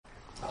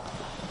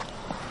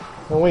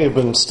We have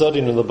been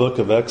studying in the book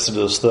of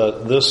Exodus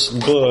that this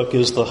book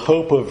is the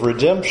hope of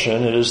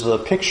redemption. It is the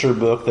picture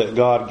book that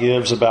God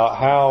gives about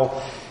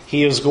how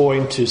He is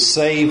going to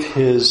save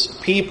His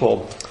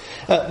people.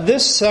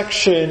 This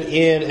section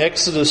in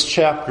Exodus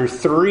chapter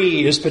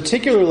 3 is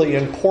particularly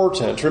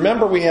important.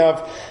 Remember, we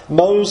have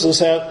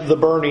Moses at the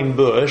burning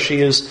bush.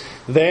 He is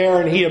there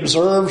and he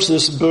observes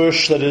this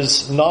bush that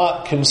is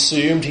not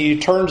consumed. He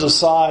turns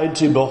aside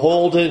to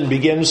behold it and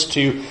begins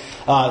to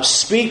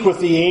speak with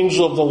the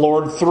angel of the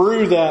Lord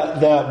through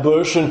that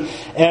bush.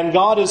 And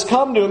God has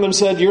come to him and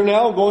said, "You're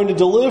now going to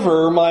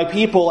deliver my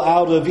people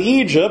out of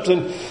Egypt."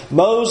 And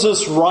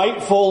Moses'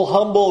 rightful,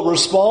 humble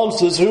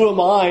response is, "Who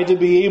am I to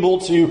be able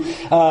to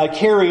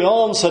carry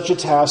on such a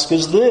task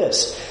as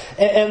this?"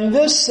 And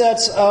this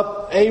sets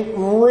up a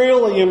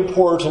really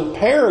important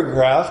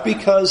paragraph,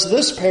 because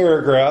this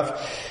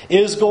paragraph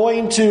is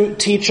going to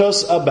teach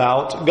us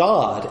about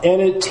God.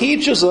 And it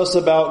teaches us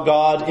about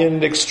God in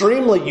an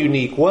extremely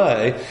unique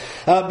way,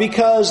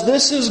 because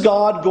this is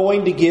God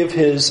going to give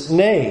His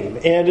name.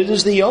 And it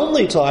is the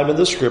only time in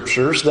the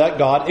Scriptures that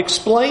God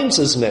explains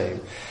His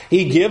name.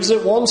 He gives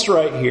it once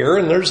right here,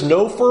 and there's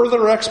no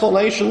further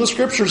explanation in the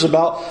Scriptures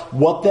about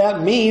what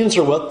that means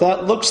or what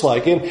that looks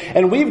like.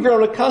 And we've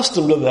grown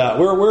accustomed to that.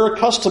 We're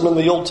accustomed in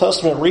the Old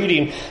Testament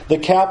reading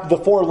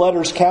the four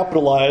letters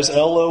capitalized,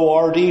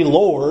 L-O-R-D,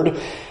 Lord.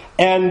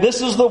 And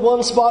this is the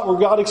one spot where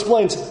God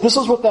explains, this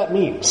is what that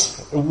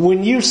means.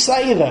 When you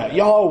say that,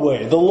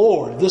 Yahweh, the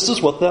Lord, this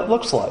is what that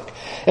looks like.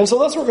 And so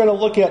that's what we're going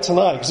to look at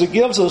tonight, because it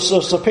gives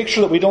us a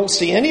picture that we don't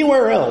see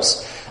anywhere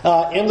else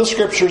in the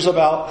Scriptures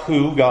about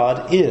who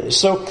God is.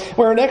 So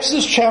we're in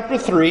Exodus chapter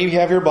 3. If you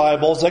have your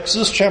Bibles,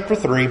 Exodus chapter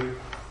 3,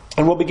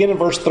 and we'll begin in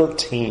verse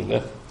 13.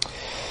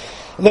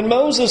 Then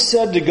Moses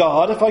said to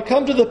God, "If I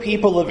come to the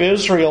people of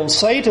Israel and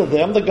say to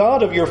them, 'The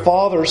God of your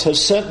fathers has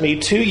sent me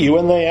to you,'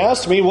 and they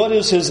ask me, 'What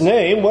is His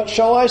name?' what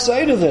shall I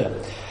say to them?"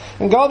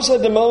 And God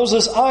said to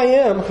Moses, "I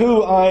am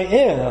who I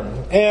am."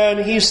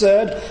 And He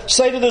said,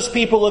 "Say to this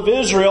people of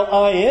Israel,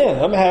 'I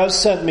am has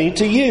sent me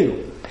to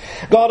you.'"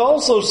 God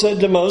also said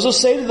to Moses,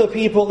 say this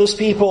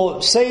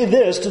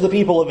to the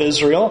people of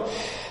Israel,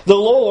 "The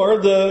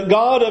Lord, the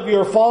God of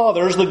your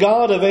fathers, the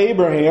God of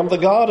Abraham, the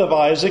God of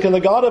Isaac, and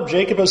the God of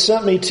Jacob has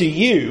sent me to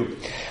you.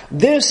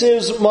 This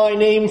is my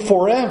name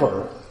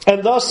forever,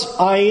 and thus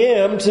I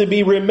am to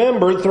be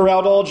remembered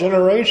throughout all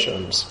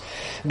generations.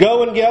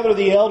 Go and gather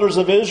the elders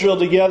of Israel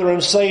together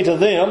and say to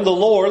them, 'The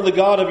Lord, the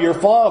God of your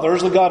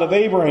fathers, the God of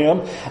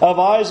Abraham, of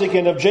Isaac,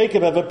 and of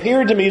Jacob, have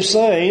appeared to me,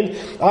 saying,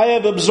 I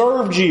have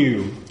observed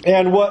you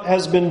and what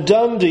has been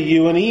done to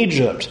you in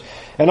Egypt.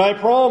 And I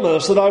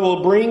promise that I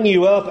will bring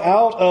you up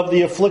out of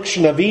the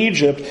affliction of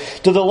Egypt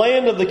to the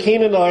land of the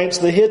Canaanites,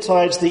 the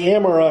Hittites, the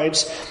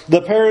Amorites,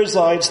 the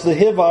Perizzites, the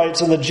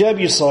Hivites, and the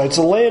Jebusites,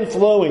 a land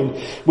flowing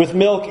with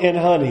milk and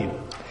honey.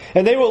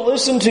 And they will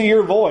listen to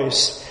your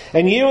voice.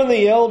 And you and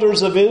the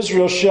elders of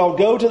Israel shall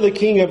go to the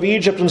king of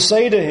Egypt and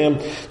say to him,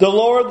 'The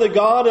Lord, the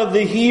God of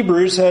the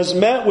Hebrews, has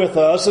met with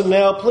us, and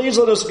now please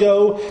let us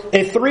go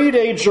a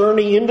 3-day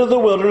journey into the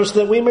wilderness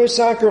that we may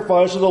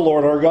sacrifice to the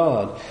Lord our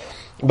God.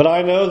 But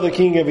I know the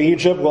king of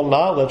Egypt will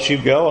not let you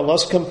go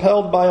unless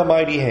compelled by a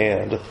mighty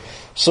hand.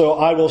 So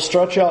I will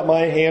stretch out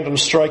my hand and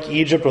strike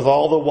Egypt with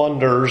all the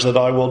wonders that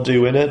I will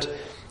do in it.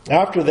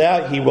 After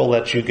that he will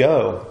let you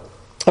go.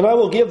 And I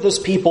will give this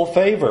people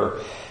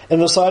favor in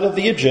the sight of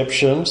the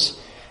Egyptians.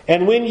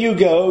 And when you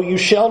go, you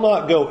shall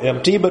not go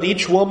empty, but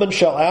each woman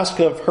shall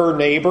ask of her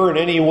neighbor and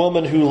any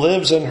woman who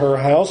lives in her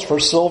house for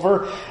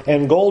silver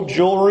and gold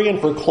jewelry and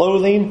for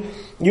clothing.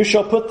 You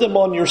shall put them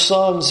on your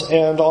sons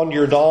and on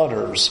your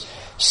daughters.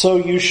 So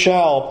you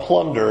shall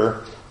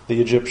plunder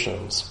the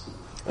Egyptians."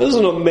 This is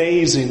an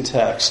amazing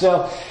text.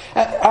 Now,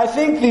 I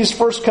think these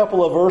first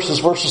couple of verses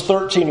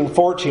 13 and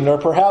 14, are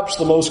perhaps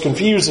the most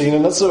confusing,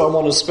 and that's what I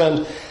want to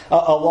spend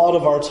a lot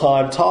of our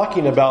time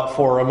talking about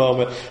for a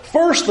moment.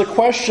 First, the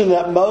question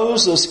that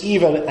Moses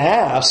even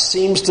asks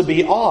seems to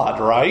be odd,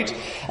 right?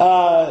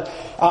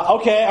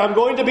 Okay, I'm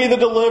going to be the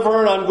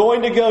deliverer, and I'm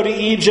going to go to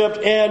Egypt,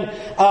 and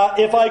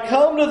if I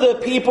come to the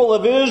people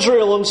of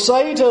Israel and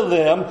say to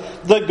them,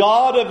 "The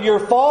God of your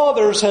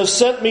fathers has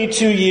sent me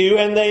to you,"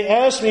 and they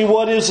ask me,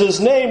 "What is His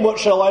name?" what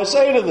shall I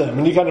say to them?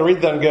 And you kind of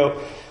read that and go,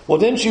 well,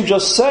 didn't you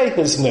just say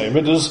His name?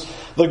 It is,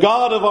 "The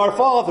God of our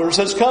fathers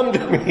has come to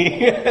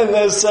me and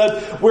has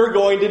said, we're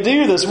going to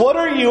do this." What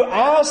are you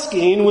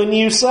asking when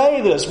you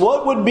say this?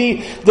 What would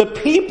be the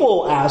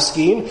people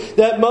asking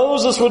that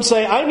Moses would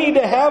say, I need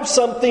to have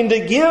something to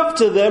give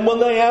to them when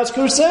they ask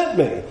who sent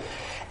me?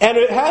 And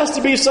it has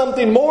to be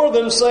something more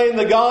than saying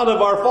the God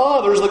of our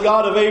fathers, the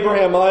God of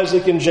Abraham,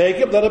 Isaac, and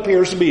Jacob. That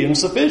appears to be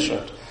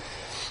insufficient.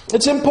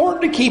 It's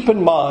important to keep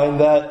in mind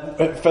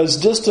that, as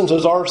distant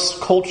as our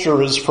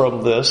culture is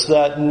from this,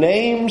 that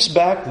names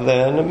back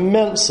then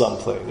meant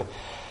something.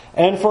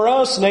 And for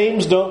us,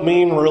 names don't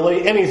mean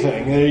really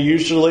anything.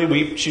 Usually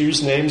we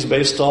choose names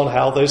based on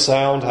how they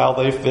sound, how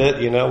they fit.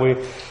 We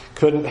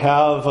couldn't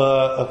have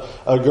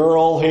a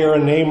girl here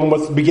and name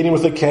them beginning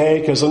with a K,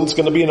 because then it's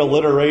going to be an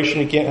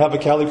alliteration. You can't have a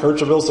Callie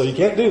Kirchhoff, so you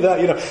can't do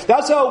that.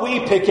 That's how we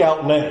pick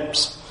out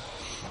names.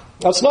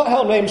 That's not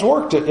how names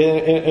worked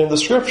in the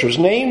Scriptures.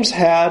 Names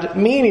had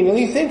meaning. And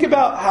you think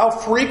about how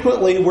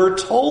frequently we're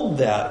told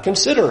that.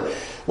 Consider,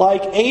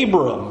 like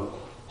Abram.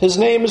 His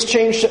name is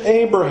changed to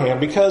Abraham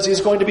because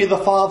he's going to be the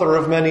father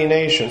of many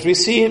nations. We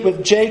see it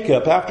with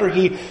Jacob. After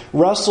he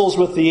wrestles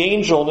with the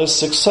angel and is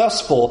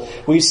successful,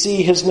 we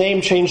see his name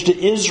changed to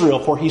Israel,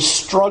 for he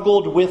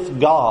struggled with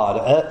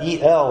God.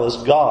 E-L is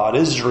God,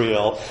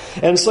 Israel.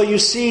 And so you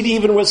see it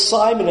even with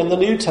Simon in the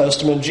New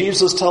Testament.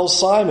 Jesus tells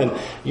Simon,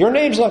 your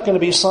name's not going to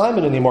be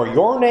Simon anymore.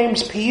 Your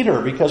name's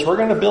Peter, because we're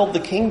going to build the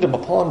kingdom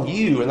upon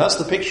you. And that's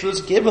the picture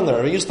that's given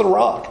there. He's the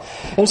rock.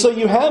 And so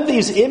you have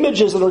these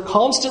images that are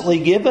constantly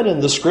given in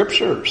the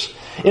Scriptures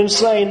in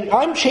saying,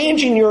 I'm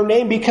changing your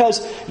name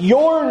because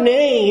your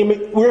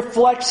name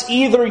reflects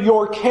either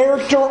your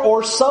character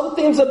or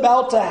something's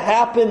about to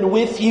happen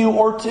with you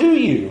or to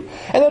you.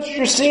 And that's what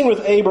you're seeing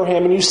with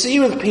Abraham, and you see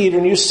with Peter,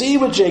 and you see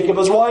with Jacob,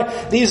 is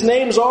why these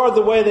names are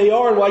the way they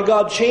are and why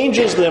God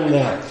changes them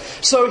now.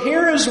 So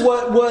here is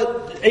what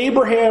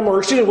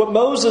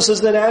Moses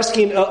is then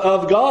asking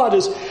of God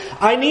is,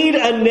 I need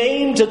a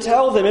name to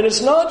tell them. And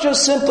it's not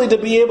just simply to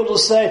be able to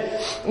say,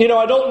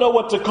 I don't know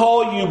what to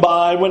call you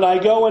by when I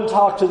go and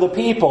talk to the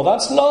people.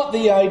 That's not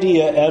the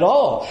idea at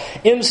all.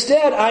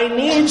 Instead, I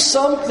need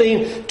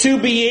something to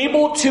be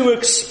able to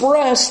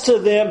express to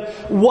them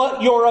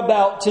what you're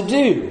about to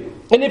do.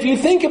 And if you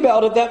think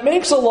about it, that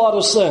makes a lot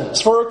of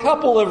sense for a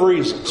couple of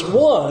reasons.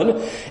 One,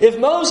 if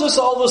Moses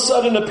all of a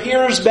sudden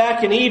appears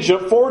back in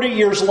Egypt 40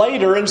 years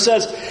later and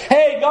says,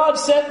 hey, God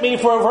sent me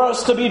for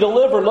us to be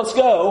delivered, let's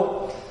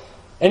go.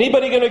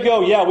 Anybody going to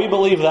go, yeah, we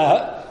believe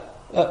that?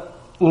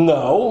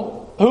 No.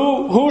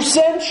 Who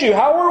sent you?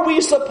 How are we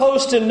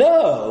supposed to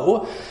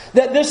know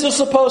that this is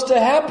supposed to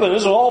happen?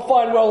 It's all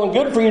fine, well, and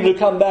good for you to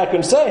come back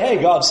and say, hey,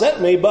 God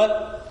sent me,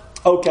 but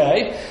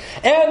okay.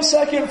 And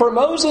second, for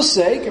Moses'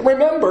 sake,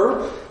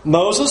 remember,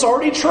 Moses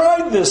already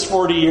tried this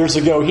 40 years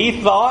ago.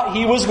 He thought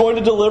he was going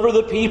to deliver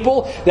the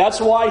people.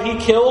 That's why he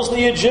kills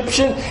the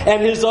Egyptian,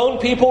 and his own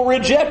people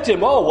reject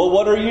him. Oh, well,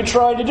 what are you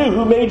trying to do?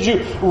 Who made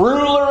you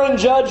ruler and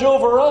judge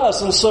over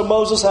us? And so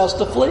Moses has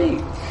to flee.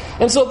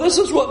 And so this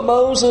is what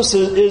Moses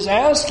is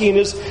asking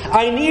is,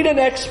 I need an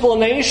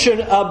explanation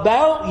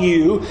about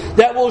you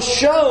that will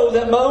show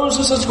that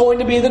Moses is going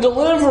to be the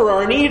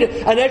deliverer. I need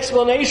an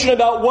explanation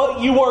about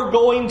what you are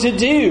going to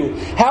do.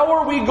 How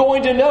are we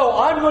going to know?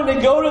 I'm going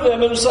to go to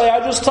them and say,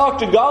 I just talked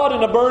to God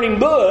in a burning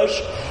bush.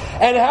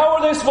 And how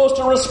are they supposed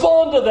to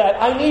respond to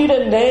that? I need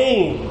a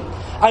name.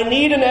 I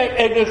need an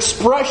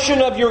expression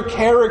of your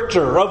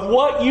character, of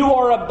what you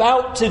are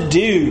about to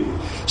do,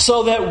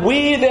 so that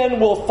we then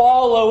will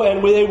follow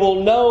and they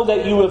will know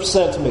that you have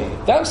sent me.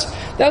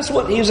 That's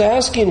what he's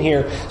asking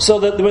here,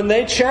 so that when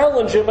they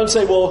challenge him and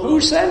say, well,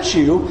 who sent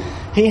you?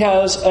 He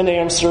has an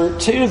answer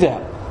to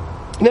them.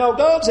 Now,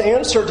 God's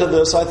answer to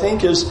this, I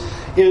think,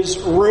 is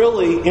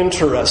really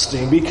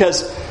interesting,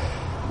 because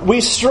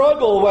we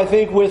struggle, I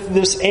think, with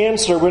this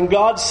answer when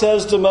God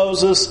says to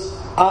Moses,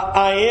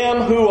 I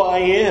am who I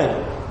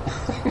am.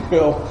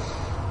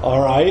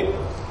 All right.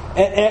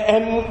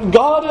 And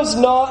God is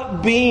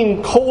not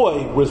being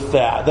coy with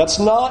that. That's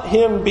not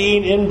Him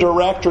being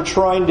indirect or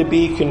trying to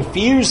be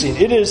confusing.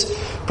 It is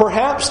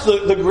perhaps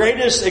the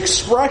greatest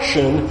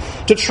expression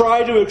to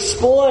try to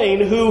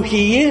explain who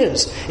He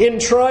is in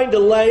trying to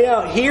lay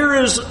out. Here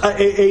is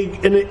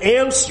an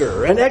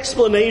answer, an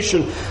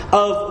explanation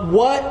of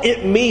what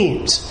it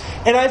means.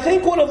 And I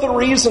think one of the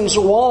reasons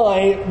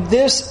why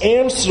this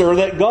answer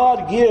that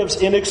God gives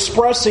in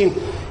expressing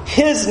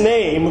His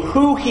name,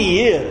 who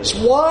He is,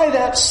 why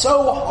that's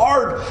so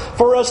hard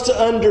for us to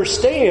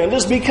understand,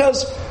 is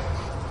because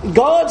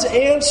God's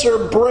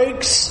answer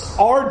breaks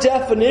our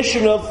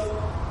definition of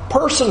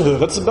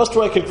personhood. That's the best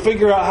way I could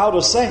figure out how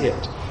to say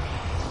it.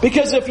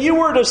 Because if you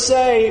were to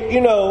say,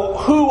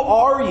 who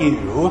are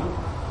you?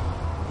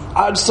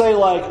 I'd say,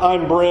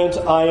 I'm Brent,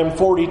 I am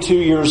 42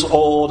 years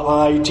old,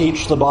 I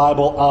teach the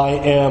Bible, I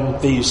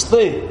am these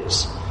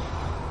things.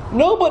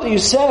 Nobody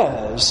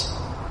says,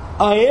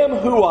 I am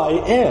who I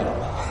am.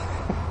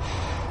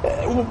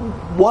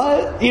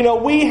 What?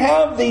 We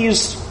have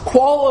these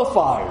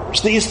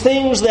qualifiers, these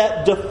things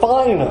that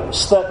define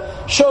us,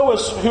 that show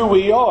us who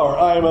we are.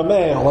 I am a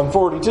male, I'm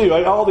 42,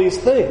 all these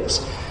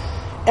things.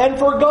 And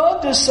for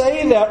God to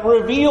say that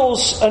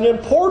reveals an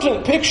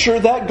important picture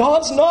that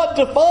God's not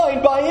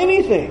defined by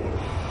anything.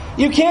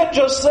 You can't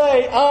just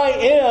say, I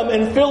am,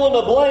 and fill in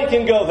a blank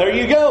and go, there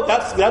you go,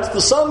 that's the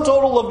sum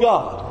total of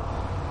God.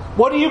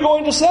 What are you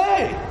going to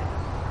say?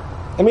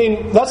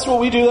 That's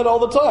what we do that all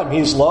the time.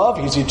 He's love,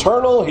 He's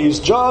eternal, He's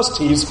just,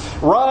 He's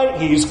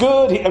right, He's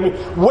good.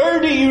 Where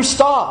do you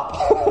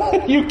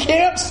stop? You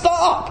can't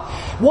stop.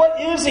 What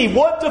is He?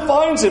 What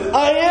defines Him?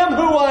 I am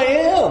who I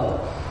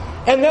am.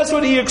 And that's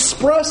what He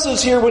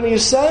expresses here when He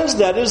says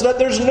that, is that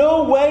there's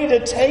no way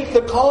to take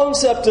the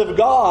concept of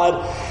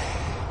God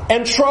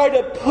and try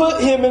to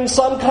put him in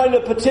some kind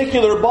of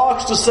particular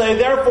box to say,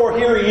 therefore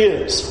here he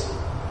is.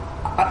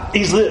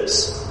 He's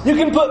this. You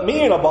can put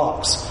me in a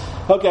box.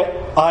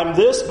 Okay, I'm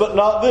this but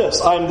not this.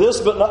 I'm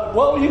this but not...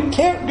 Well, you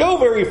can't go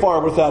very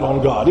far with that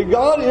on God.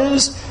 God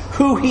is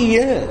who He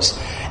is.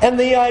 And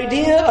the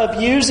idea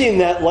of using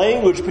that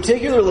language,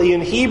 particularly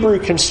in Hebrew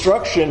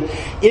construction,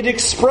 it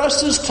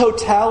expresses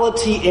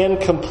totality and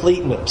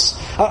completeness.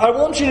 I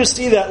want you to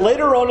see that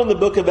later on in the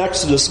book of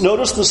Exodus.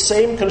 Notice the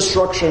same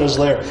construction is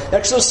there.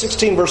 Exodus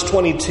 16 verse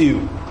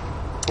 22.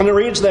 And it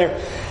reads there,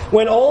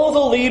 when all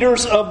the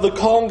leaders of the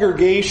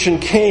congregation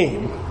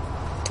came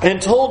and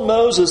told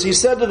Moses, he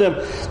said to them,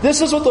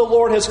 this is what the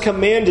Lord has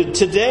commanded.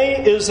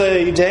 Today is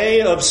a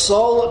day of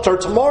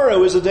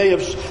tomorrow is a day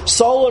of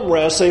solemn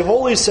rest, a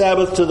holy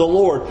Sabbath to the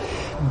Lord.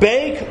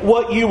 Bake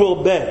what you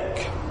will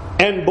bake,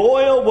 and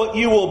boil what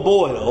you will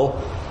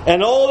boil,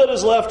 and all that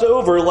is left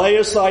over lay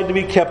aside to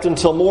be kept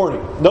until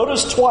morning.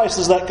 Notice twice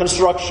is that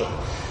construction.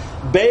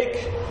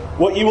 Bake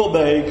what you will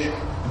bake,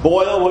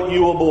 boil what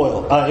you will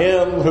boil. I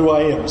am who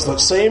I am. It's that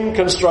same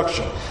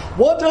construction.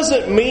 What does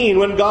it mean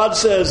when God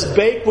says,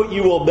 bake what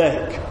you will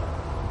bake?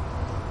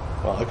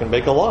 Well, I can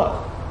bake a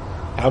lot.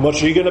 How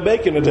much are you going to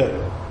bake in a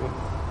day?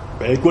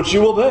 Bake what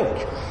you will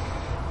bake.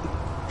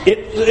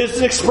 It's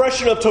an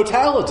expression of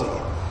totality.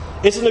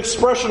 It's an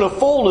expression of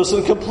fullness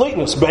and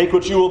completeness. Bake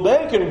what you will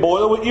bake and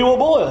boil what you will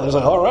boil. He's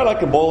like, all right, I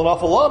can boil an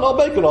awful lot and I'll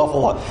bake an awful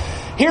lot.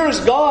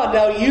 Here's God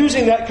now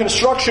using that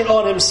construction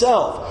on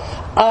Himself.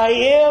 I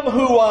am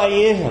who I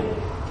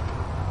am.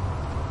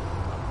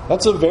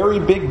 That's a very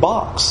big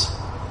box.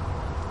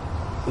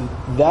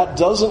 That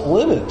doesn't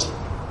limit.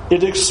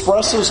 It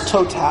expresses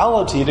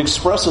totality. It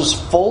expresses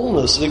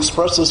fullness. It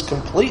expresses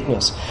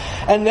completeness.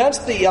 And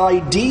that's the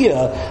idea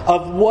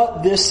of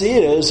what this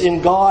is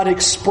in God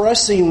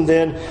expressing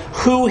then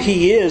who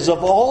He is.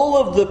 Of all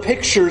of the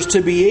pictures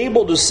to be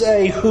able to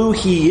say who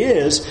He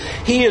is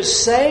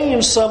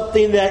saying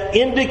something that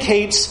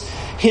indicates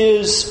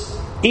His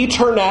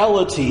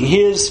eternality,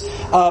 His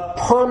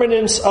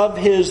permanence of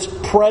His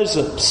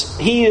presence.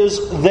 He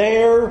is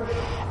there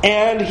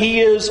and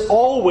He is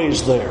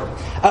always there.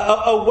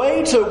 A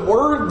way to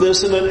word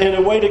this in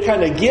a way to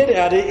kind of get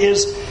at it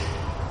is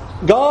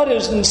God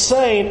isn't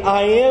saying,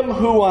 I am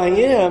who I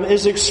am,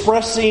 is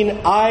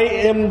expressing, I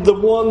am the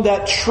one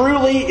that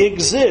truly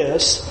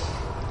exists.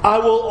 I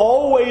will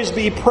always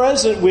be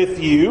present with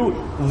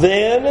you,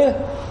 then,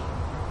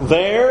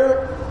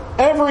 there,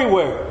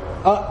 everywhere.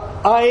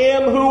 I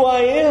am who I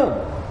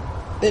am.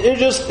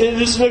 It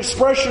is an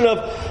expression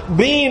of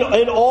being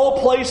in all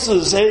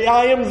places.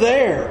 I am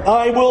there.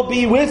 I will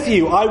be with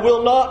you. I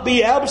will not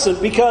be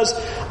absent because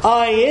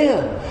I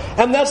am.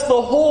 And that's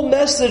the whole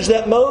message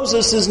that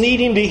Moses is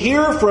needing to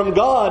hear from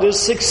God, is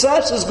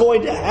success is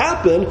going to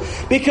happen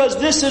because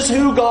this is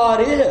who God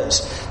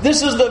is.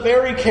 This is the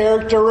very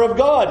character of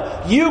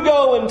God. You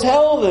go and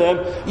tell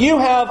them, you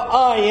have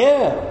I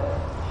am.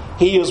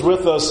 He is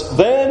with us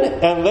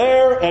then and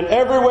there and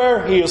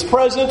everywhere. He is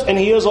present and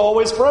He is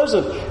always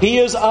present. He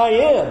is I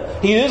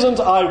am. He isn't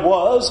I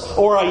was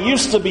or I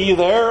used to be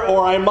there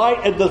or I might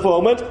at the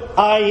moment.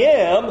 I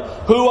am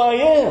who I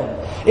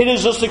am. It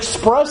is just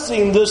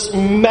expressing this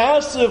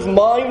massive,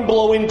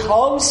 mind-blowing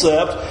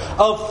concept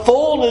of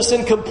fullness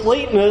and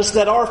completeness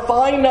that our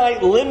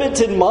finite,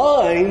 limited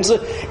minds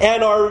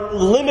and our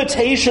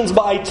limitations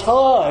by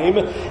time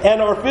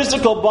and our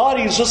physical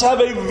bodies just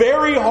have a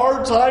very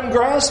hard time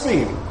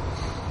grasping.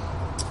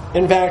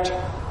 In fact,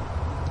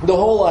 the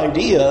whole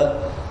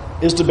idea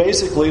is to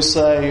basically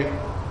say,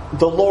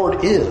 the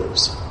Lord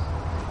is.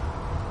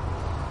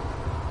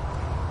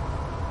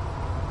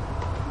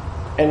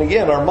 And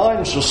again, our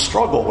minds just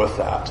struggle with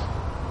that.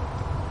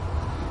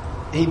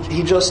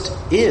 He just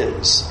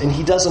is, and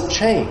He doesn't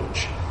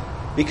change,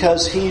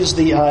 because He's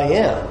the I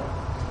am.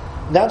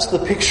 That's the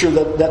picture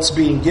that's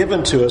being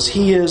given to us.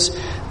 He is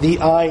the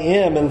I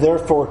am, and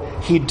therefore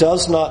He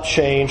does not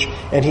change,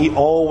 and He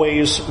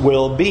always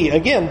will be.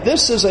 Again,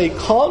 this is a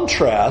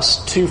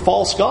contrast to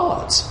false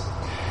gods.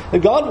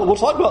 And we'll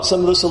talk about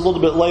some of this a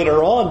little bit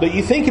later on, but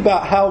you think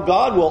about how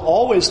God will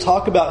always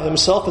talk about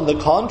Himself in the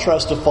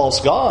contrast of false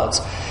gods.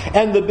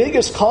 And the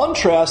biggest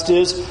contrast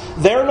is,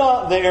 they're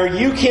not there,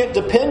 you can't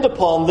depend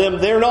upon them,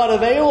 they're not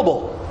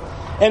available.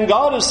 And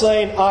God is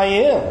saying, I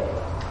am.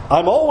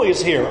 I'm always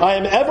here. I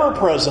am ever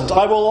present.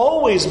 I will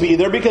always be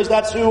there because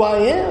that's who I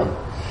am.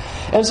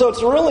 And so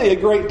it's really a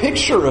great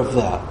picture of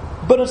that.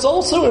 But it's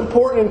also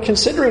important in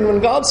considering when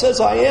God says,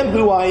 I am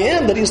who I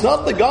am, that He's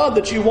not the God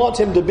that you want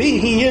Him to be.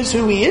 He is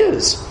who He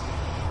is.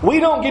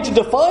 We don't get to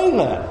define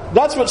that.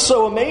 That's what's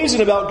so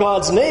amazing about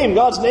God's name.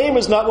 God's name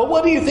is not, well,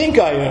 what do you think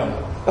I am?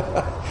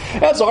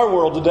 That's our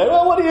world today.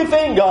 Well, what do you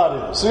think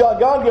God is?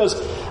 God goes,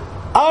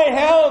 I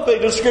have a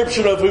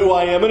description of who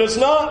I am, and it's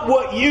not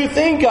what you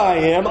think I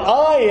am.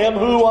 I am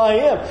who I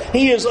am.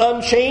 He is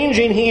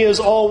unchanging. He is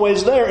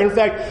always there. In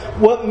fact,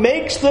 what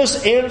makes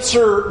this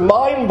answer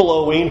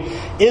mind-blowing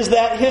is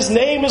that His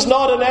name is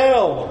not a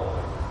noun.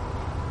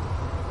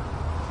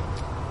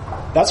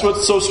 That's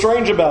what's so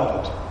strange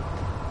about it.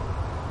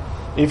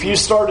 If you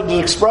started to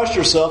express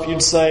yourself,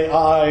 you'd say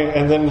I,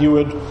 and then you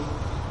would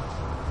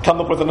come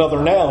up with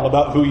another noun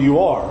about who you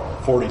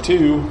are.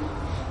 42,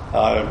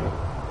 I'm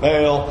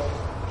male.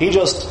 He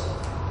just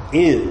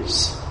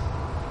is.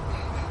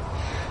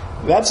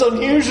 That's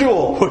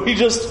unusual. He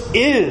just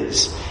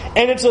is.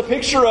 And it's a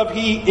picture of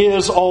He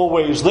is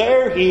always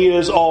there. He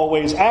is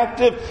always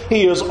active.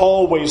 He is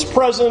always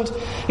present.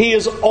 He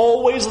is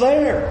always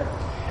there.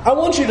 I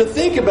want you to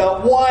think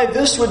about why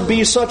this would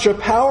be such a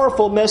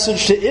powerful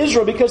message to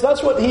Israel, because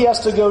that's what He has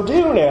to go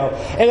do now.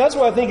 And that's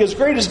what I think is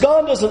great, is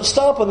God doesn't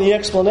stop on the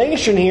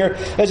explanation here.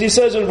 As He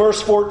says in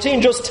verse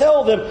 14, just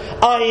tell them,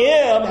 I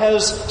am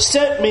has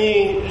sent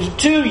me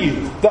to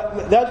you.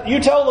 That you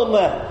tell them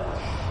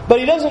that. But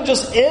He doesn't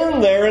just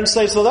end there and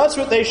say, so that's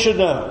what they should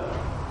know.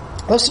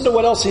 Listen to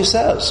what else He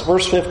says.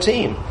 Verse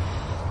 15.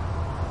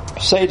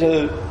 Say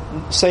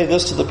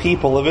this to the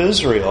people of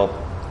Israel.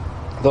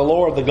 The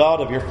Lord, the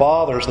God of your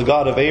fathers, the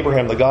God of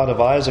Abraham, the God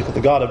of Isaac, the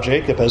God of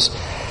Jacob has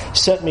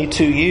sent me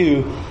to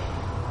you.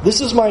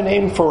 This is my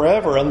name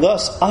forever, and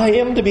thus I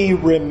am to be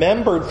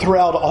remembered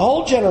throughout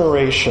all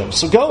generations.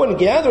 So go and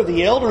gather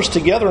the elders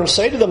together and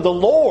say to them, the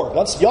Lord,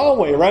 that's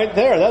Yahweh right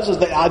there. That's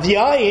the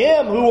I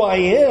am who I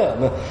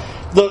am.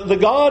 The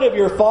God of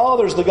your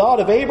fathers, the God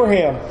of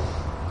Abraham,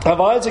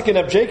 of Isaac, and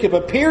of Jacob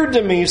appeared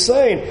to me,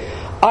 saying,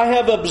 I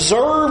have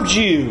observed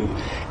you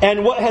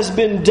and what has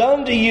been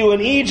done to you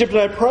in Egypt,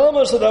 and I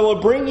promise that I will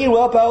bring you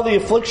up out of the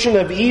affliction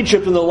of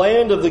Egypt and the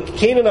land of the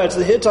Canaanites,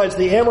 the Hittites,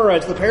 the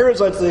Amorites, the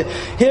Perizzites, the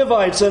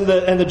Hivites, and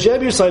the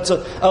Jebusites,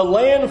 a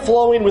land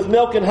flowing with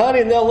milk and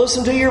honey, and they'll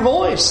listen to your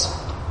voice.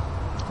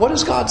 What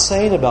is God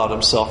saying about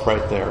Himself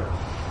right there?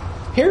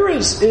 Here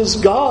is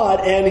God,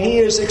 and He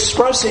is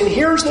expressing,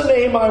 here's the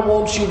name I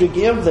want you to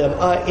give them.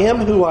 I am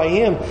who I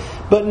am.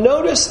 But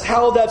notice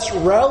how that's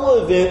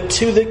relevant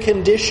to the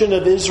condition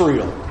of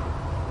Israel.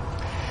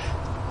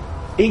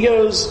 He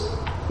goes,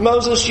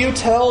 Moses, you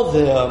tell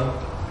them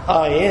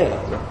I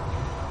am.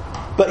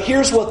 But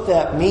here's what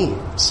that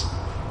means.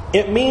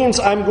 It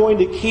means I'm going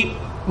to keep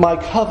my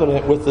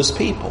covenant with this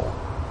people.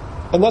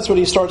 And that's what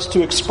he starts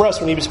to express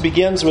when he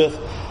begins with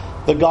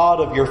the God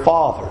of your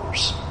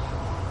fathers,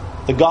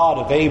 the God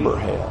of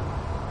Abraham,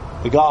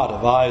 the God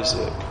of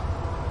Isaac,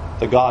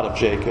 the God of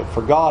Jacob.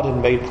 For God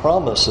had made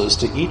promises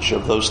to each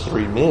of those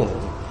three men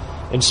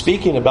in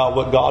speaking about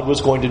what God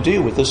was going to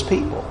do with His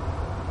people.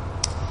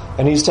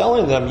 And He's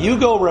telling them, you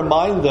go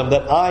remind them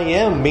that I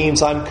am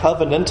means I'm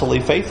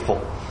covenantally faithful.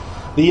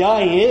 The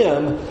I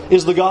am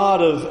is the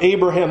God of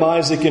Abraham,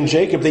 Isaac, and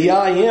Jacob. The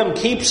I am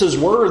keeps His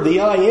word.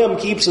 The I am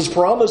keeps His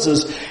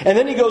promises. And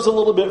then he goes a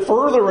little bit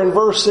further in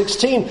verse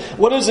 16.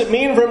 What does it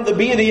mean for Him to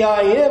be the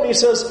I am? He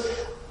says,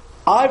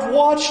 I've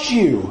watched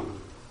you.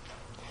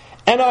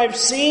 And I've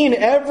seen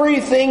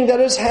everything that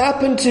has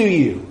happened to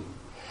you.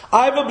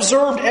 I've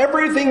observed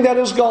everything that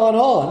has gone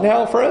on.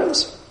 Now,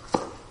 friends,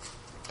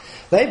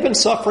 they've been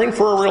suffering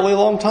for a really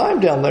long time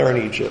down there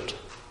in Egypt.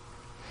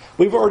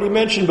 We've already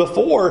mentioned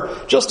before,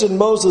 just in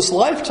Moses'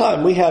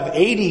 lifetime, we have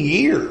 80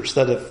 years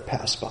that have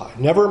passed by.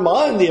 Never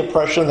mind the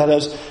oppression that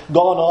has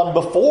gone on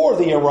before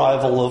the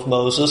arrival of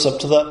Moses up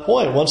to that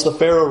point. Once the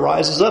Pharaoh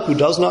rises up, who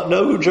does not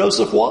know who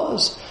Joseph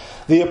was,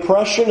 the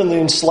oppression and the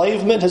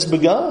enslavement has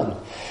begun.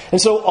 And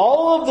so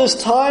all of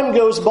this time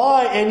goes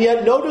by, and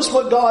yet notice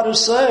what God is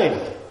saying.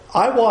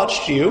 I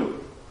watched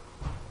you.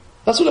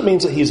 That's what it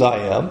means that He's I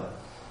am.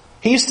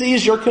 He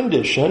sees your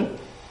condition.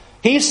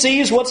 He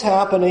sees what's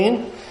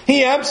happening.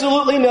 He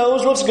absolutely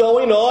knows what's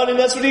going on, and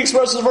that's what He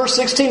expresses in verse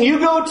 16. You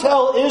go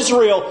tell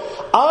Israel,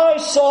 I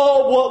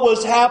saw what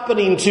was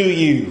happening to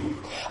you.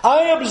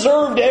 I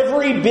observed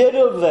every bit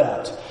of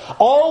that.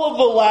 All of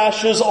the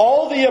lashes,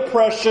 all the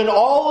oppression,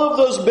 all of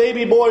those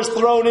baby boys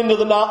thrown into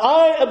the Nile.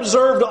 I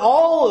observed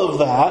all of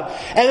that.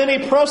 And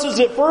then he presses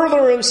it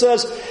further and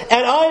says,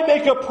 and I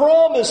make a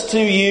promise to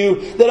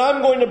you that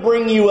I'm going to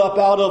bring you up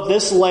out of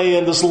this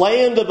land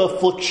of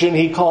affliction,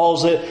 he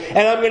calls it,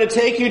 and I'm going to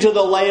take you to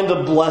the land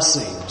of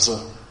blessings.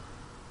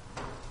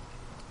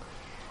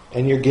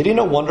 And you're getting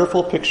a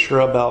wonderful picture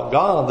about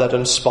God, that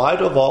in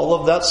spite of all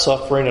of that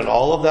suffering and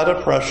all of that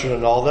oppression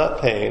and all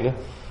that pain,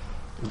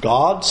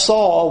 God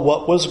saw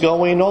what was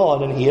going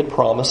on and He had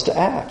promised to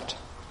act.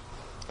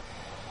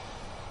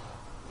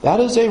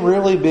 That is a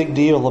really big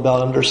deal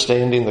about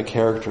understanding the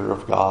character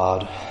of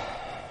God.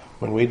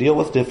 When we deal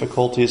with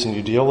difficulties and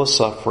you deal with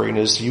suffering,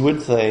 as you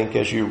would think,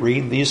 as you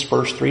read these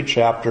first 3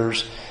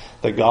 chapters,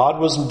 that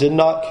God did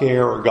not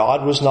care or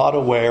God was not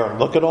aware. And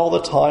look at all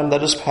the time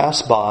that has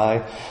passed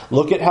by.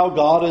 Look at how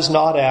God is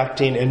not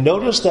acting. And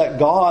notice that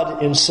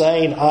God, in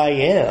saying I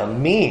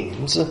am,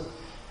 means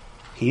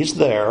He's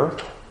there.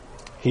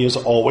 He is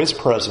always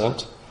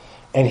present,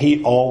 and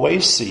He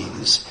always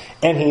sees,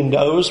 and He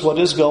knows what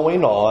is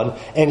going on,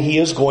 and He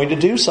is going to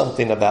do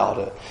something about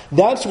it.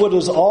 That's what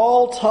is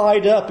all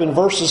tied up in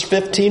verses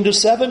 15 to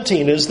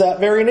 17, is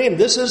that very name.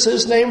 This is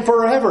His name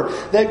forever,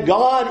 that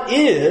God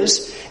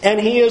is,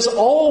 and He is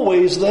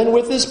always then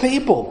with His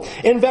people.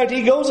 In fact,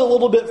 He goes a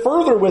little bit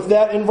further with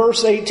that in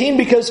verse 18,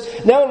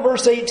 because now in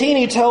verse 18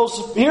 He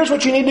tells, here's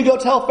what you need to go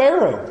tell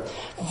Pharaoh.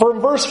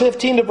 From verse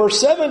 15 to verse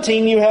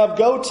 17, you have,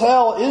 go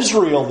tell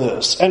Israel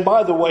this. And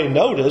by the way,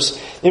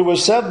 notice, it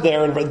was said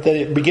there at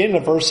the beginning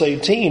of verse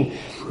 18,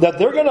 that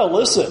they're going to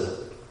listen.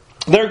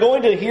 They're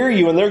going to hear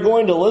you and they're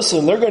going to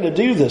listen. They're going to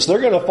do this.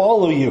 They're going to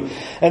follow you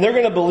and they're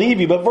going to believe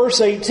you. But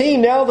verse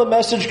 18, now the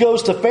message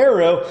goes to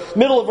Pharaoh.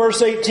 Middle of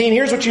verse 18,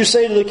 here's what you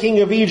say to the king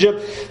of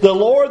Egypt. The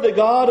Lord, the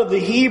God of the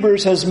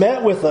Hebrews, has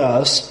met with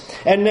us.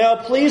 And now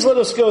please let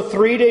us go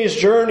 3 days'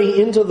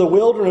 journey into the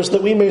wilderness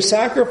that we may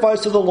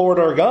sacrifice to the Lord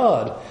our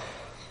God.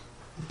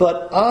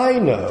 But I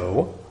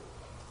know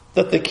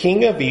that the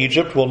king of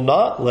Egypt will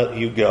not let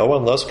you go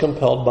unless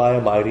compelled by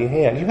a mighty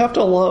hand. You have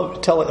to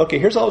tell it, okay,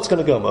 here's how it's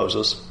going to go,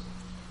 Moses.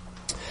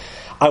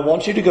 I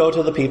want you to go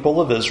to the people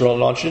of Israel,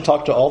 and I want you to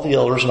talk to all the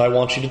elders, and I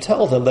want you to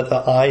tell them that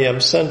I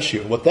am sent you.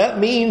 What that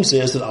means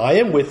is that I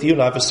am with you,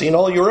 and I've seen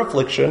all your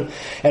affliction,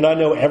 and I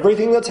know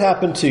everything that's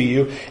happened to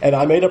you, and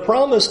I made a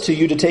promise to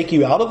you to take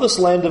you out of this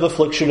land of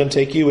affliction and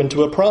take you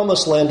into a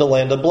promised land, a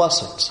land of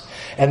blessings.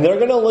 And they're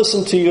going to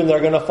listen to you, and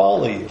they're going to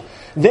follow you.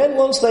 Then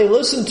once they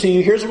listen to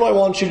you, here's what I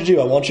want you to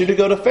do. I want you to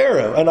go to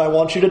Pharaoh, and I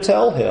want you to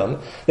tell him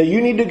that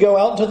you need to go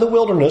out into the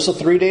wilderness, a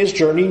 3 days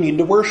journey, you need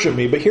to worship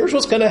me. But here's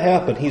what's going to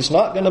happen. He's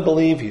not going to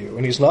believe you,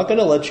 and he's not going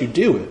to let you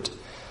do it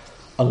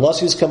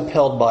unless he's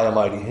compelled by a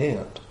mighty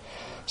hand.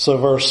 So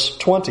verse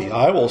 20,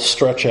 I will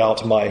stretch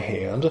out my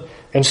hand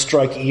and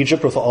strike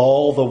Egypt with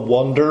all the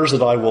wonders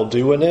that I will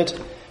do in it,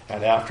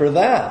 and after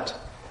that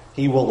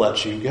he will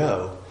let you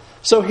go.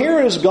 So here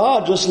is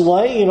God just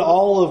laying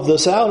all of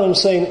this out and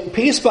saying,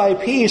 piece by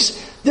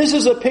piece, this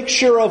is a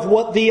picture of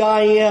what the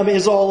I am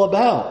is all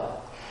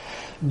about.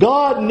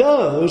 God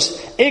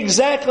knows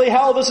exactly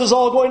how this is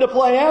all going to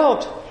play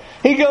out.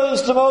 He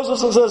goes to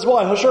Moses and says, well,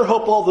 I sure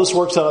hope all this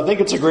works out. I think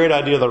it's a great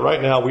idea that right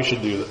now we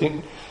should do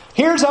this.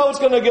 Here's how it's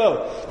going to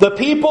go. The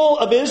people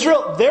of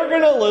Israel, they're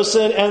going to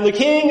listen, and the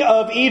king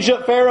of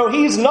Egypt, Pharaoh,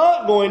 he's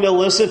not going to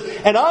listen,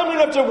 and I'm going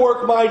to have to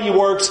work mighty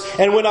works,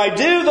 and when I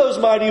do those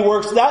mighty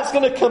works, that's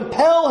going to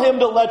compel him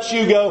to let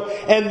you go,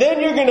 and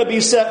then you're going to be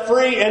set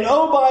free, and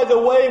oh, by the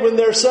way, when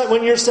you're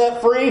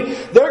set free,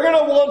 they're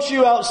going to want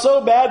you out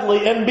so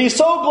badly, and be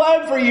so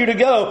glad for you to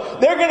go,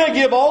 they're going to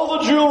give all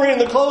the jewelry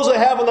and the clothes they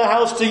have in the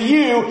house to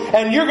you,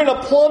 and you're going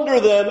to plunder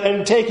them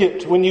and take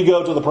it when you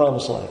go to the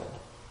promised land.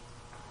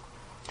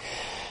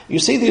 You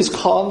see these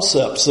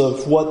concepts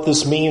of what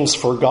this means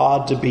for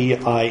God to be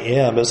I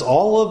am, as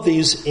all of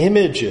these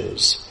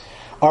images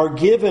are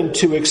given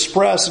to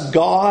express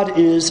God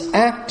is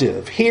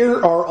active. Here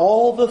are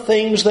all the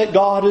things that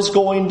God is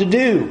going to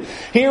do.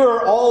 Here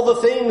are all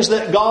the things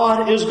that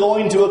God is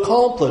going to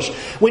accomplish.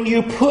 When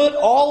you put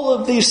all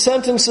of these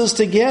sentences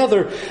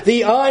together,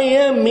 the I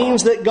am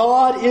means that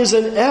God is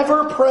an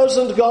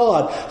ever-present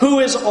God who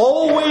is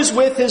always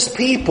with his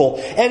people.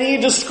 And he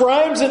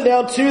describes it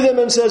now to them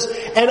and says,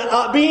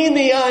 and being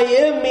the I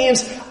am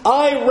means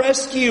I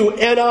rescue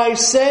and I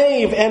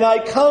save and I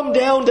come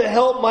down to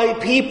help my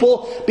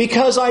people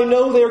because I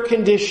know their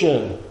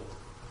condition.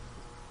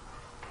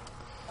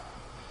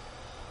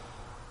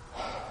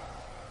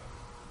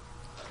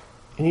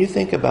 And you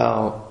think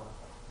about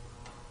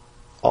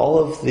all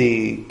of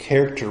the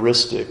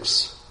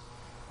characteristics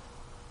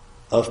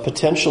of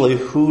potentially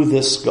who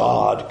this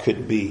God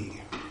could be.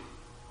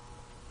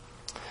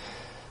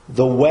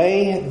 The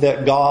way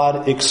that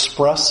God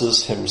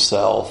expresses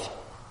himself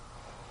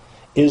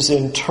is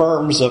in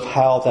terms of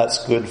how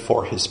that's good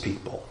for his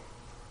people.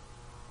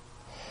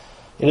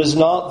 It is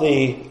not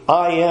the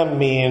I am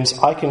means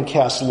I can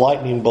cast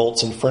lightning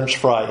bolts and French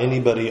fry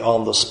anybody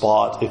on the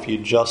spot if you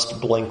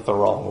just blink the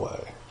wrong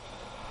way.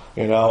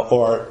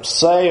 Or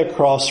say a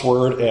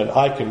crossword and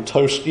I can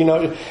toast.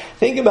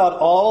 Think about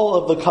all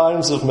of the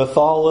kinds of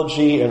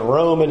mythology and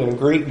Roman and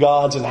Greek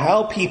gods and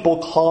how people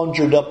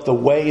conjured up the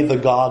way the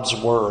gods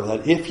were.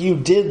 That if you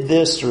did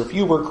this or if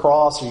you were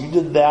cross or you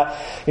did that,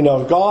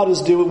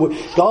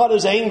 God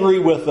is angry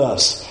with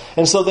us.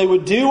 And so they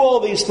would do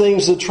all these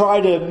things to try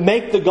to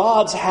make the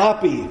gods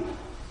happy.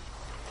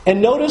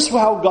 And notice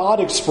how God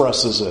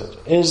expresses it.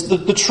 It is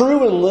the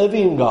true and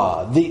living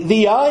God,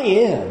 the I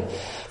am.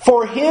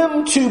 For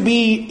him to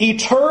be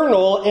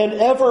eternal and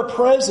ever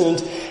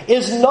present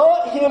is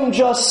not him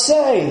just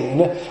saying,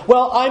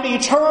 well, I'm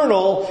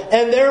eternal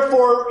and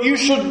therefore you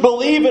should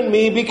believe in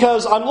me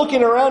because I'm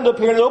looking around up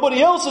here and nobody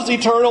else is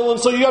eternal and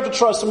so you have to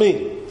trust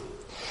me.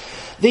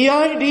 The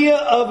idea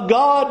of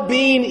God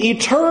being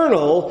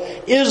eternal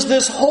is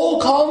this whole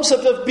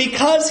concept of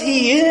because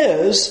he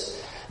is,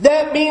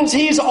 that means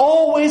he's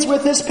always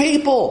with his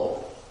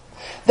people.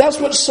 That's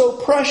what's so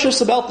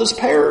precious about this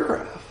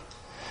paragraph.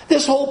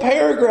 This whole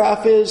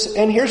paragraph is,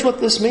 and here's what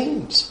this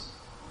means.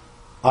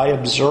 I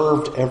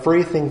observed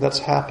everything that's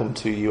happened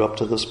to you up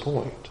to this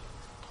point.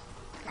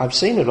 I've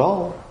seen it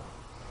all.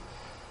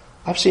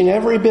 I've seen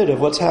every bit of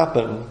what's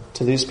happened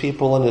to these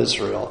people in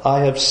Israel.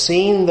 I have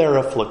seen their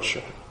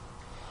affliction.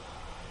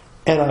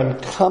 And I'm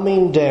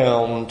coming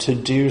down to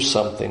do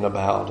something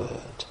about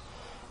it.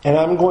 And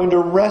I'm going to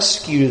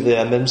rescue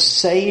them and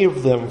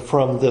save them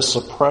from this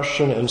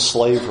oppression and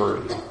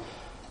slavery.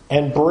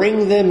 and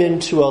bring them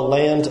into a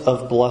land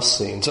of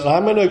blessings. And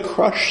I'm going to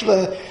crush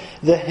the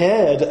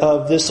head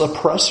of this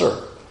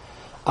oppressor.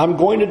 I'm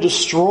going to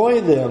destroy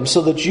them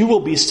so that you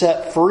will be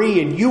set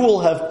free and you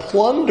will have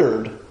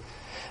plundered.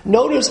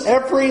 Notice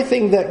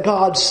everything that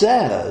God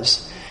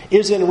says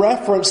is in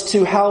reference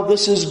to how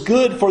this is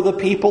good for the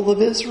people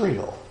of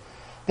Israel.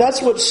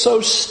 That's what's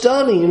so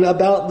stunning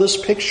about this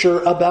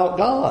picture about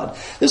God.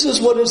 This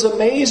is what is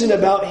amazing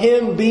about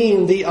Him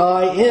being the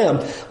I Am.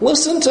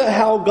 Listen to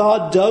how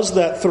God does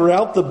that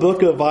throughout the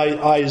book of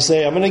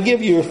Isaiah. I'm going to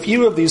give you a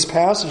few of these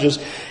passages.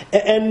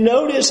 And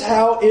notice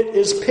how it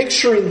is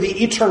picturing the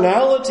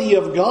eternality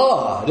of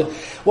God,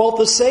 while at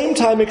the same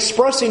time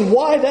expressing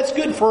why that's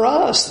good for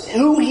us.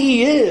 Who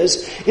He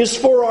is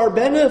for our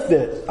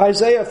benefit.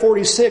 Isaiah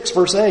 46,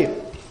 verse 8.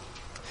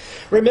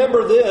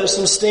 Remember this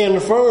and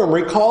stand firm.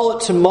 Recall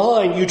it to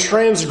mind, you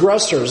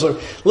transgressors.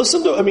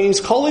 Listen to, he's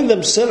calling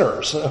them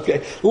sinners.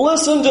 Okay.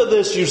 Listen to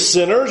this, you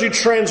sinners, you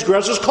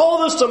transgressors.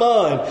 Call this to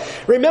mind.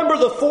 Remember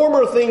the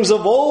former things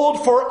of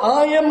old, for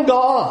I am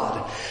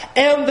God,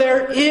 and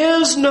there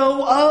is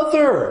no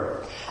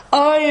other.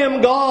 I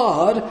am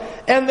God,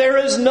 and there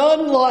is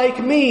none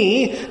like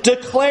me,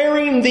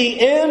 declaring the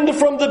end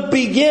from the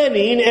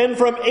beginning and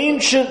from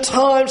ancient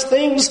times,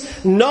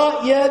 things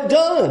not yet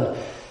done,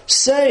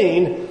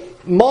 saying,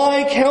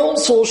 my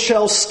counsel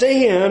shall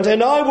stand,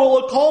 and I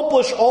will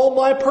accomplish all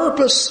my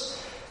purpose.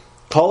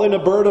 Calling a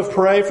bird of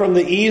prey from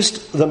the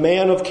east, the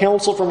man of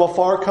counsel from a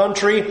far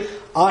country,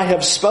 I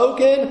have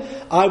spoken,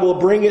 I will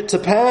bring it to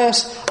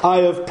pass, I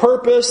have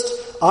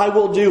purposed, I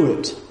will do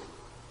it.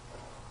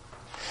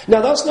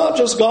 Now that's not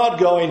just God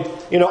going,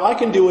 I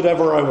can do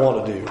whatever I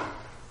want to do.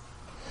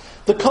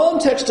 The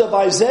context of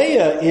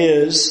Isaiah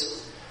is,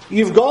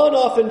 you've gone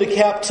off into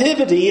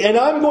captivity, and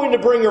I'm going to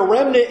bring a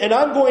remnant, and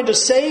I'm going to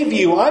save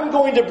you. I'm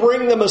going to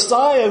bring the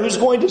Messiah who's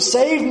going to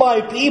save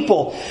my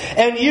people.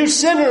 And you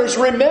sinners,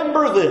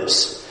 remember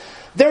this.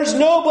 There's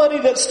nobody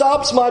that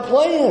stops my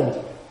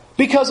plan,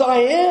 because I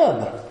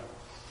am.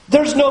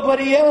 There's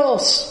nobody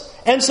else.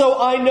 And so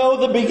I know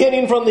the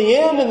beginning from the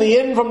end and the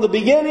end from the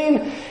beginning.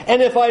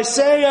 And if I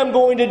say I'm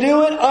going to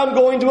do it, I'm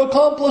going to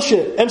accomplish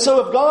it. And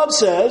so if God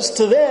says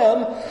to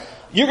them,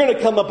 you're going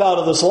to come up out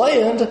of this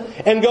land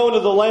and go into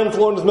the land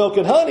flowing with milk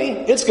and honey,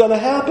 it's going to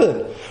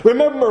happen.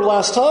 Remember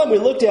last time we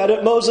looked at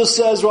it, Moses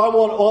says, I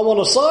want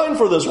a sign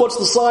for this. What's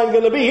the sign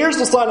going to be? Here's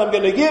the sign I'm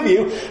going to give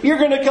you. You're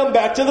going to come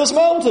back to this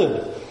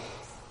mountain.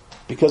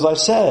 Because I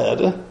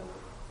said,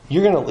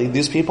 you're going to lead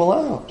these people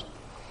out.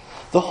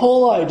 The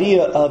whole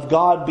idea of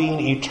God being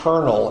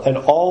eternal and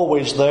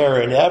always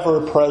there and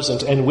ever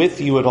present and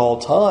with you at all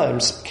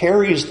times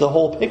carries the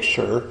whole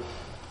picture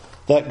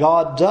that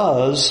God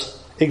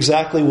does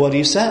exactly what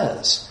He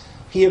says.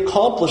 He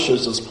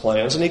accomplishes His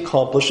plans and He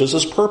accomplishes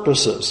His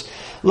purposes.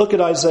 Look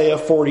at Isaiah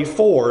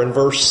 44 and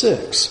verse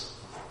 6.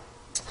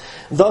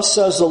 Thus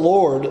says the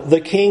Lord,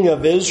 the King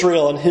of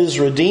Israel and His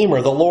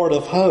Redeemer, the Lord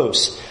of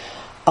hosts,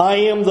 I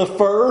am the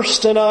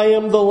first and I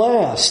am the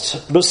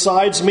last.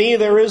 Besides me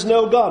there is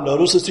no God.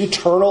 Notice this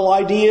eternal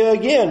idea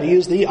again. He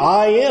is the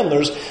I am.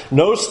 There's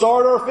no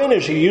start or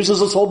finish. He uses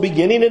this whole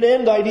beginning and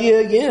end idea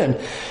again.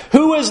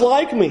 Who is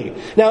like me?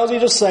 Now is he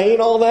just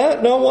saying all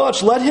that? No,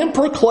 watch. Let him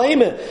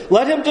proclaim it.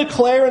 Let him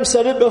declare and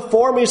set it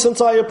before me,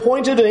 since I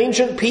appointed an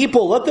ancient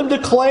people. Let them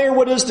declare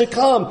what is to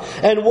come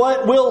and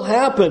what will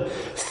happen.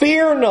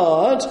 Fear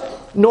not,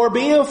 nor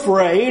be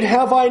afraid.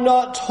 Have I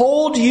not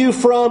told you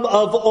from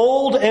of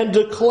old and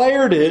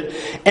declared it?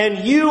 And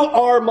you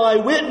are my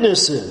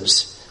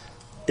witnesses.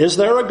 Is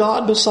there a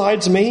God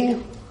besides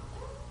me?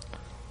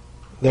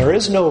 There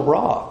is no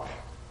rock.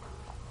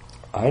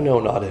 I know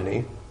not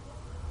any.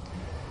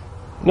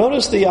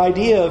 Notice the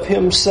idea of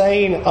him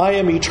saying, I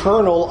am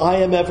eternal, I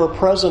am ever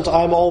present,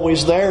 I'm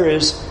always there,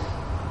 is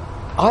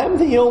I'm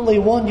the only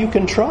one you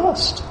can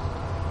trust.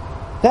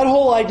 That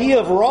whole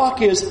idea of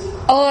rock is,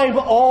 I'm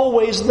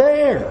always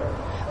there.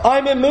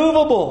 I'm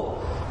immovable.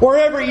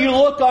 Wherever you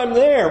look, I'm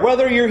there.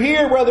 Whether you're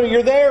here, whether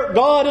you're there,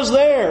 God is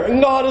there,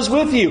 and God is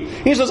with you.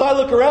 He says, I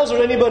look around, is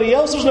there anybody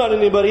else? There's not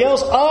anybody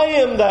else. I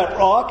am that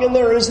rock, and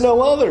there is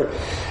no other.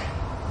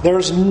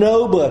 There's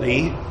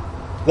nobody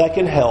that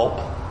can help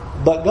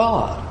but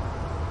God.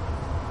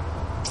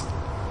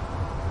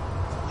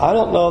 I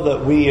don't know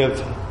that we have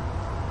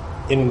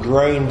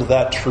ingrained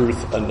that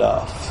truth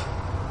enough.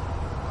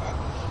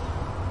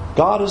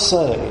 God is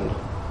saying,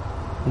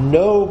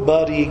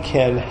 nobody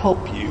can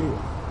help you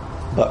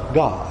but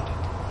God.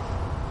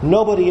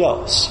 Nobody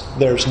else.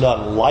 There's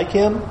none like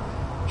Him.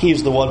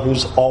 He's the one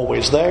who's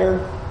always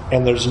there,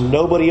 and there's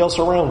nobody else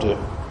around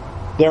Him.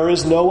 There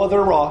is no other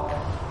rock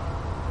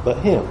but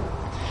Him.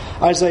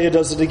 Isaiah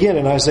does it again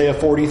in Isaiah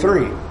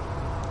 43.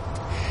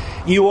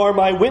 You are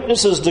my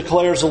witnesses,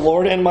 declares the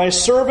Lord, and my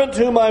servant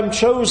whom I'm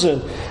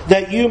chosen,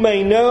 that you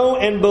may know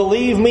and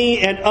believe me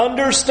and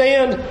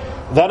understand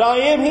that I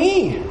am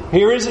He.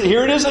 Here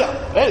it is.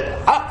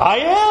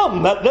 I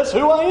am. That's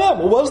who I am.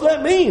 Well, what does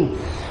that mean?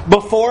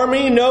 Before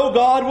me no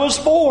God was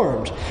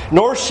formed,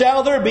 nor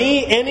shall there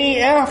be any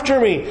after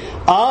me.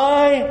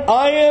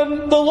 I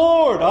am the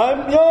Lord.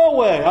 I'm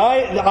Yahweh.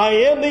 I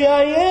am the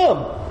I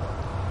am.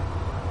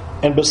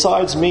 And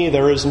besides me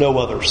there is no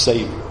other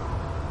Savior.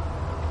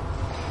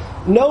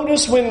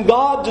 Notice when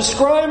God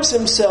describes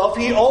Himself,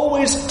 He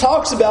always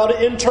talks about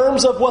it in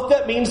terms of what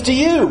that means to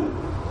you.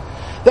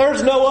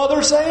 There's no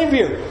other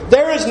Savior.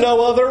 There is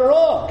no other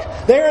rock.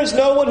 There is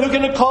no one who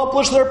can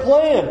accomplish their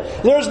plan.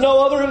 There is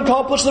no other who can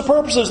accomplish the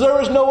purposes. There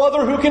is no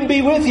other who can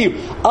be with you.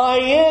 I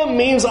am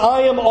means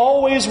I am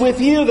always with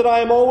you, that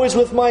I am always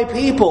with my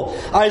people.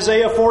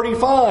 Isaiah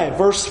 45,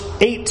 verse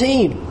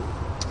 18.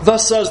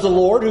 Thus says the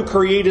Lord, who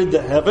created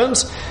the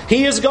heavens.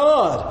 He is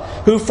God,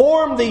 who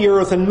formed the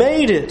earth and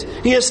made it.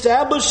 He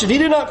established it. He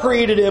did not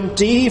create it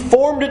empty. He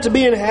formed it to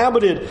be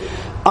inhabited.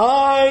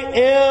 I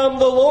am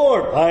the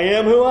Lord. I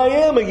am who I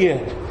am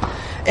again.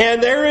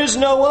 And there is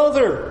no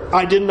other.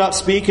 I did not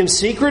speak in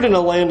secret in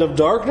a land of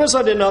darkness.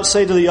 I did not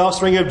say to the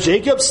offspring of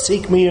Jacob,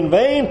 seek me in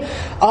vain.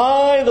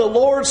 I, the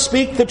Lord,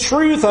 speak the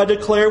truth. I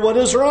declare what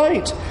is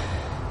right.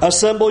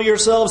 Assemble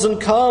yourselves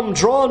and come.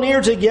 Draw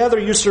near together,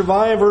 you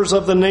survivors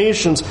of the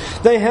nations.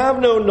 They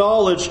have no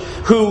knowledge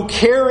who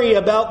carry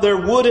about their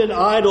wooden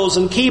idols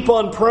and keep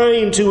on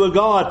praying to a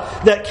God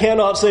that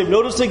cannot save.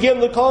 Notice again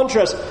the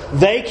contrast.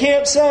 They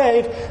can't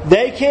save.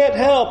 They can't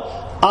help.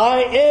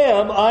 I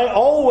am. I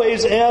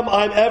always am.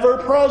 I'm ever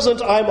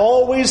present. I'm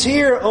always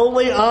here.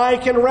 Only I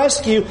can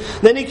rescue.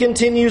 Then he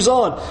continues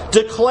on.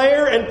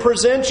 Declare and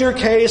present your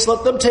case.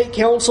 Let them take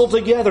counsel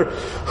together.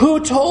 Who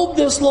told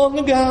this long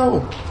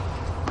ago?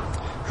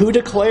 Who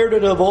declared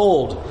it of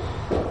old?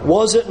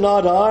 Was it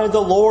not I,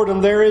 the Lord,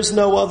 and there is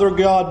no other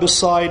God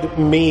beside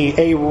me,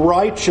 a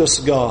righteous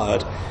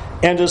God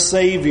and a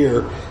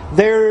Savior?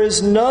 There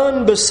is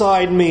none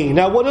beside me.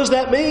 Now what does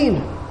that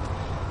mean?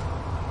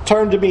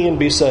 Turn to me and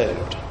be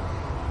saved,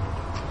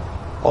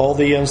 all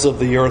the ends of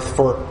the earth,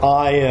 for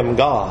I am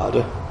God,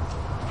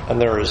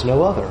 and there is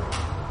no other.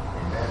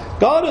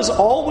 God is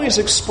always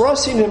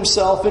expressing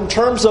Himself in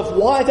terms of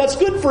why that's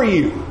good for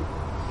you.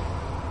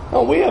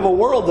 Well, we have a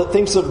world that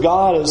thinks of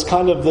God as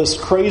kind of this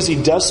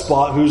crazy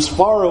despot who's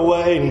far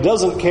away and He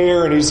doesn't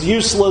care and He's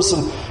useless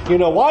and,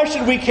 why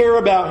should we care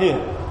about Him?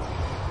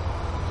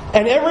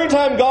 And every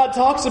time God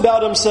talks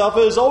about Himself,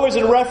 it is always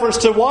in reference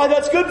to why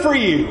that's good for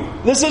you.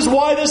 This is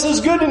why this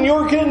is good in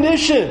your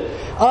condition.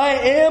 I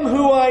am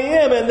who I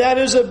am, and that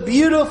is a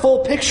beautiful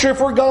picture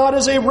for God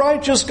as a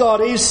righteous God,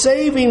 a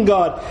saving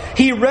God.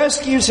 He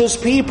rescues His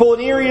people,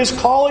 and here He is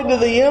calling to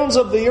the ends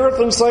of the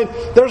earth and saying,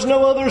 there's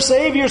no other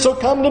Savior, so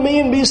come to me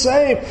and be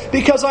saved,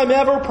 because I'm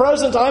ever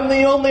present. I'm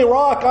the only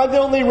rock. I'm the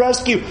only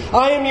rescue.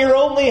 I am your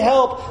only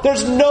help.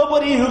 There's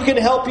nobody who can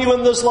help you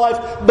in this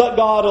life but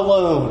God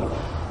alone.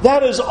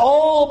 That is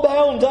all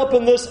bound up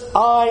in this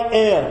I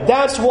am.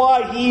 That's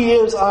why He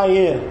is I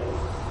am.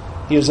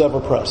 He is ever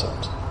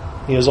present.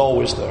 He is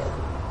always there.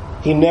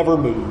 He never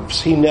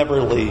moves. He never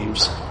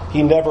leaves.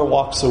 He never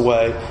walks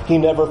away. He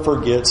never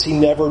forgets. He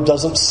never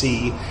doesn't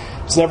see.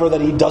 It's never that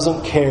He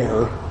doesn't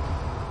care.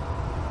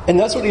 And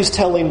that's what He's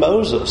telling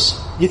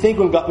Moses. You think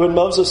when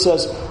Moses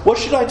says, what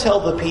should I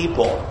tell the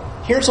people?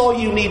 Here's all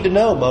you need to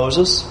know,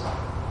 Moses.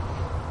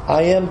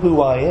 I am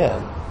who I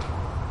am.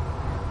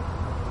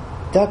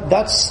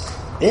 That's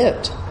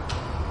it.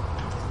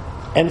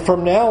 And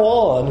from now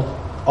on,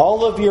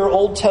 all of your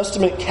Old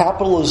Testament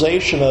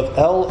capitalization of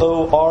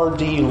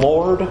L-O-R-D,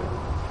 Lord,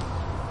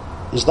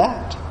 is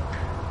that.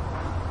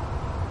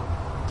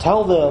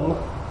 Tell them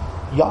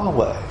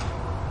Yahweh,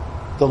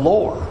 the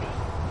Lord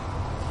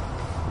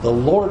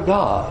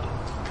God,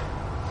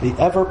 the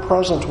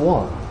ever-present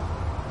one,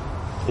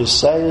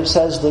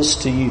 says this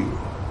to you,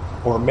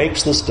 or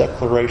makes this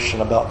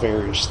declaration about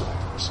various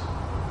things.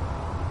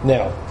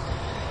 Now,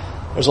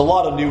 there's a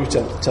lot of New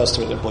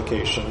Testament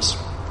implications.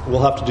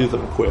 We'll have to do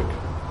them quick.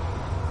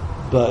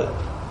 But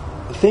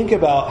think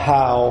about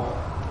how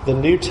the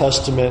New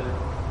Testament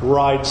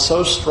rides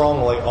so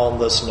strongly on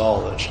this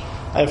knowledge.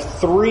 I have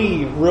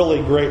three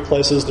really great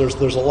places.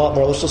 There's a lot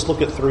more. Let's just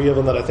look at three of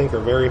them that I think are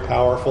very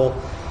powerful.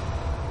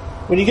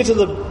 When you get to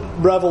the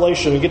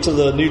Revelation, you get to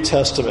the New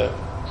Testament,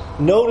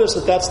 notice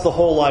that that's the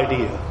whole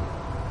idea.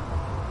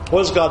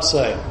 What does God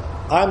say?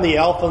 I'm the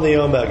Alpha and the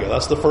Omega.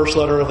 That's the first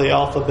letter of the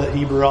alphabet,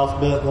 Hebrew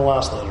alphabet, and the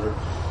last letter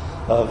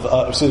of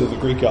the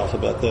Greek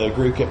alphabet. The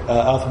Greek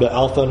alphabet,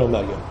 Alpha and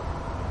Omega.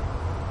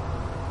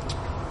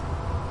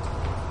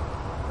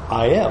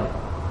 I am.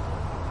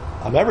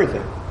 I'm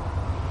everything.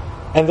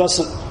 And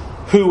thus,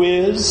 who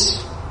is,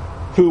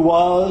 who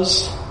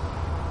was,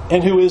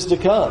 and who is to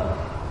come.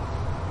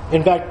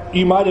 In fact,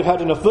 you might have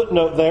had in a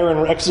footnote there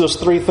in Exodus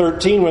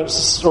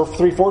 3:13 or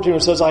 3:14 when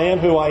it says, I am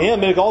who I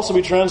am. It could also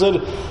be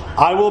translated,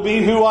 I will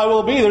be who I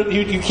will be.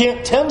 You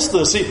can't tense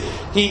this.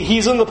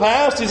 He's in the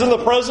past, He's in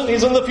the present,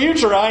 He's in the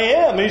future. I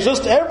am. He's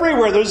just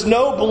everywhere. There's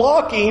no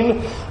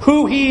blocking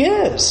who He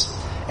is.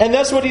 And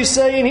that's what He's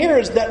saying here,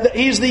 is that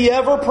He's the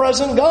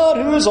ever-present God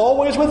who is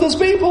always with His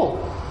people.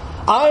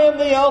 I am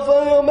the Alpha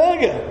and the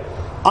Omega.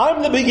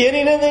 I'm the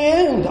beginning and the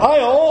end.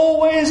 I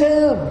always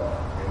am.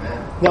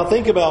 Now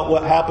think about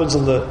what happens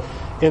in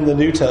the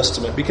New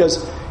Testament.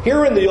 Because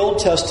here in the Old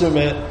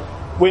Testament,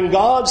 when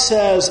God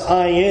says,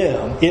 I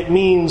am, it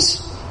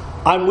means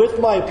I'm with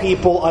my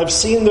people, I've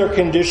seen their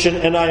condition,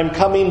 and I am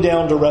coming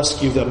down to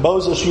rescue them.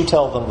 Moses, you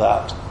tell them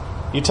that.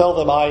 You tell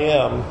them, I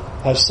am,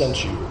 has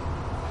sent you.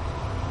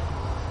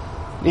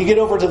 You get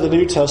over to the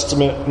New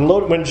Testament, and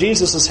when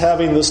Jesus is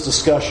having this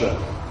discussion,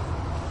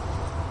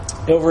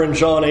 over in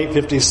John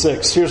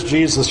 8:56, here's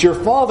Jesus. Your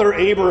father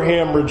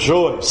Abraham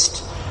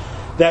rejoiced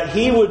that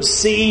he would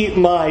see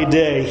my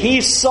day.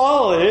 He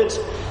saw it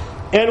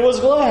and was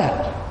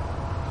glad.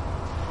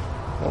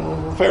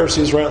 And the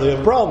Pharisees rightly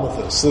have a problem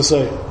with this. They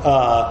say,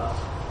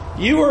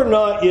 you are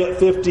not yet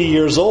 50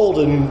 years old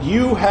and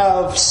you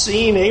have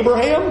seen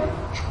Abraham?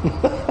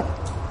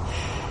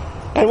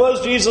 And what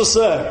does Jesus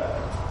say?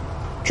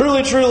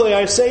 Truly, truly,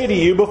 I say to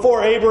you,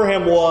 before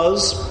Abraham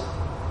was,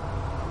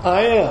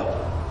 I am.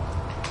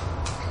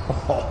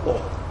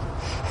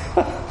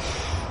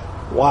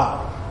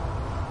 Wow.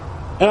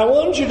 And I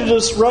want you to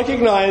just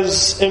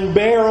recognize and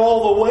bear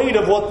all the weight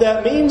of what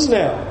that means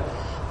now.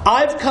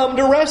 I've come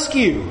to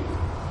rescue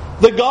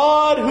the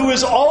God who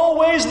is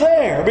always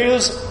there.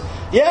 Because,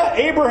 yeah,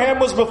 Abraham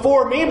was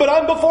before me, but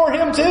I'm before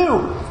him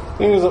too.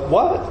 And he's like,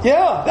 what?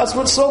 Yeah, that's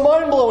what's so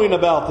mind-blowing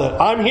about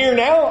that. I'm here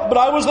now, but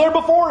I was there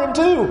before him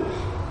too.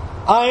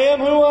 I am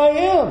who I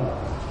am.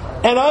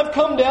 And I've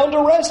come down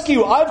to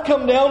rescue. I've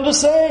come down to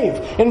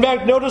save. In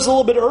fact, notice a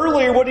little bit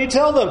earlier, what did he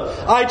tell them?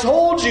 I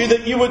told you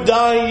that you would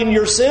die in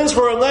your sins,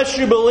 for unless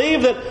you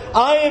believe that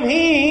I am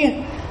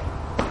He,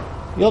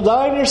 you'll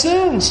die in your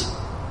sins.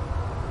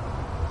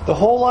 The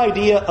whole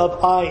idea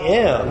of I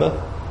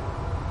am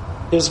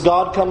is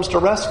God comes to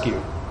rescue.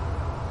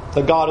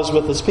 That God is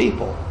with His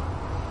people.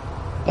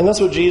 And that's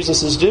what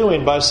Jesus is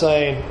doing by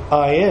saying,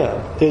 I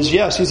am. Is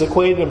yes, He's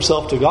equating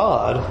Himself to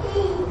God,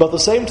 but at the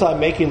same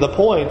time making the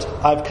point,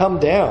 I've come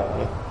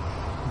down.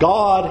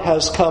 God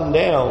has come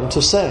down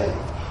to save.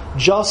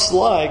 Just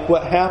like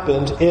what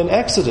happened in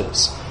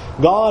Exodus.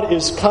 God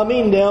is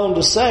coming down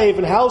to save,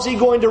 and how's He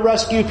going to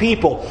rescue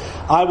people?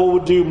 I will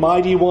do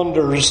mighty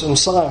wonders and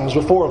signs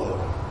before them.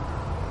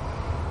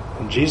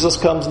 And Jesus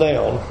comes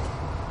down,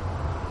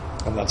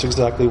 and that's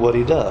exactly what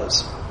He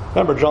does.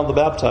 Remember, John the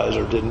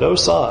Baptizer did no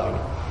sign.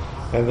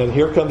 And then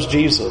here comes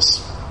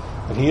Jesus.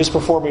 And He is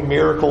performing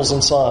miracles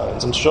and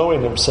signs and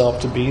showing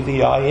Himself to be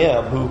the I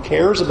am, who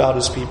cares about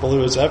His people,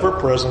 who is ever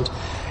present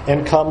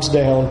and comes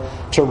down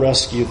to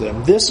rescue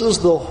them. This is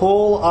the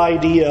whole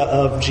idea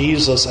of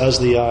Jesus as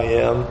the I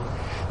am.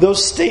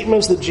 Those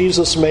statements that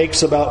Jesus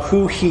makes about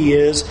who He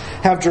is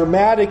have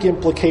dramatic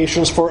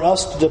implications for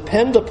us to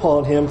depend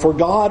upon Him, for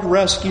God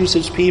rescues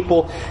His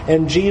people,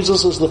 and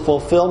Jesus is the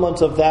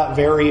fulfillment of that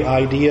very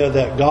idea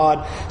that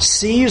God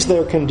sees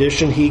their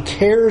condition, He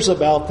cares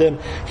about them,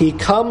 He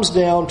comes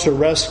down to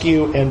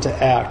rescue and to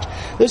act.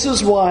 This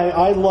is why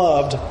I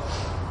loved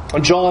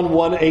John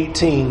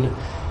 1:18.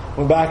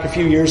 Went back a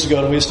few years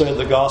ago and we studied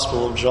the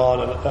Gospel of John,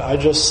 and I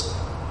just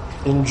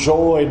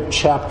enjoyed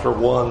chapter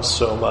 1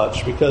 so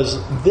much, because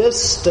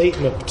this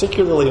statement,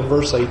 particularly in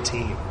verse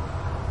 18,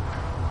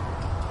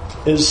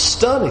 is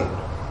stunning.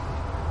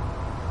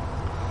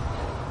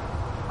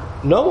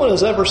 No one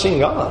has ever seen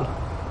God.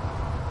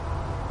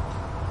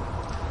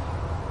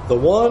 The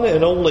one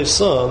and only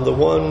Son, the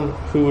one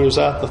who is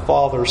at the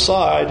Father's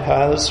side,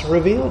 has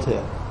revealed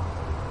Him.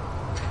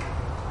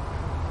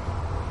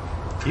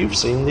 You've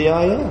seen the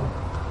I am.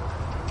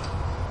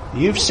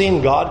 You've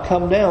seen God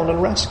come down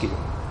and rescue.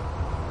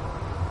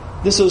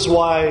 This is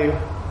why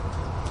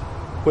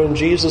when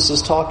Jesus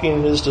is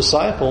talking to His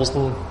disciples,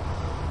 then,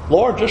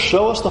 Lord, just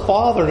show us the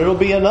Father and it'll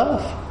be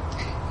enough.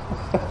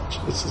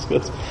 Jesus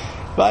goes,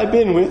 have I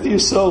been with you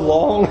so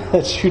long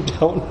that you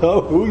don't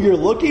know who you're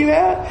looking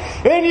at?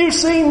 And you've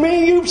seen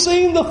me, you've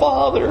seen the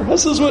Father.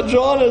 This is what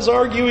John is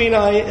arguing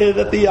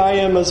that the I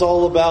am is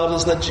all about,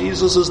 is that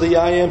Jesus is the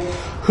I am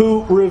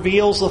who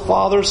reveals the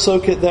Father so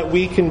that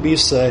we can be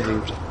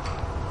saved.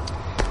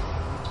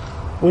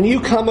 When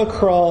you come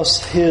across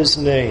His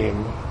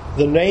name,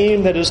 the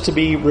name that is to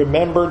be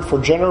remembered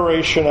for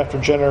generation after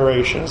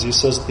generation, as He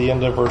says at the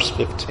end of verse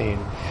 15,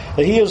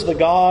 that He is the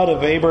God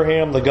of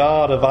Abraham, the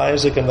God of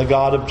Isaac, and the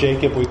God of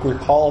Jacob. We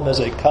recall Him as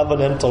a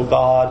covenantal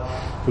God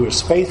who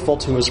is faithful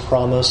to His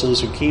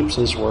promises, who keeps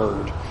His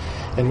word.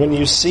 And when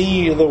you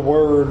see the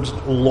word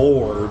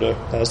Lord,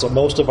 as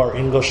most of our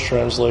English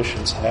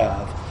translations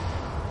have,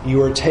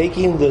 you are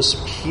taking this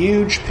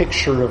huge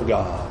picture of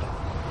God.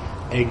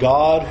 A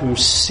God who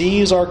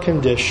sees our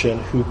condition,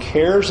 who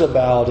cares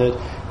about it,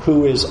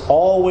 who is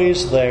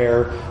always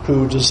there,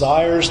 who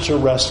desires to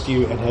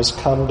rescue and has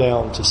come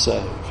down to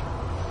save.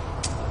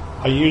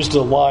 I used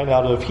a line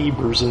out of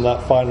Hebrews in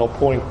that final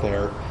point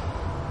there,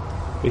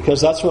 because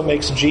that's what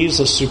makes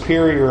Jesus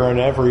superior in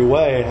every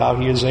way, how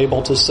He is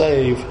able to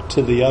save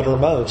to the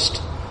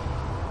uttermost.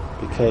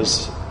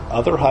 Because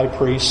other high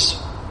priests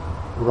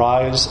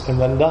rise and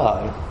then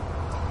die.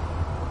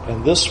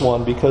 And this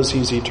one, because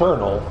He's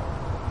eternal,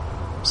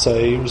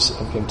 saves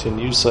and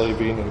continues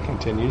saving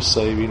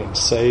and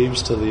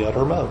saves to the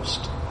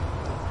uttermost,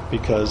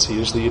 because He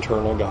is the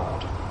eternal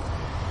God.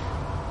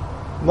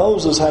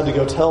 Moses had to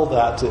go tell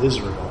that to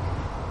Israel.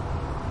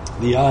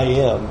 The I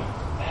Am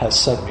has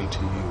sent me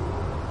to you.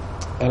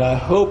 And I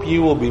hope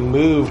you will be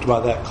moved by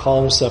that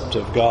concept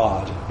of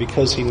God,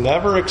 because he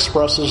never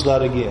expresses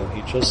that again.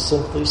 He just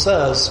simply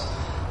says,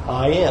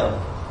 I am.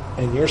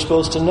 And you're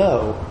supposed to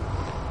know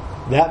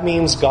that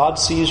means God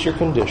sees your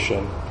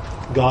condition,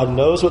 God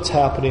knows what's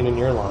happening in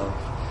your life,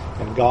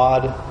 and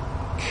God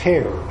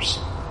cares,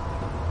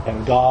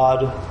 and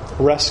God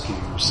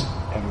rescues,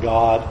 and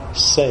God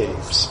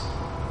saves.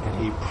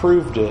 And he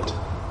proved it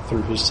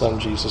through his Son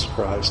Jesus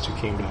Christ, who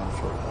came down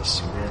for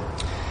us. Amen.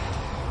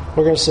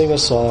 We're going to sing a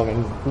song,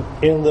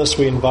 and in this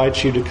we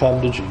invite you to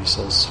come to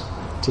Jesus,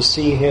 to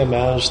see him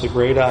as the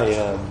great I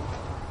Am.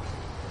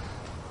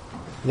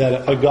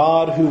 That a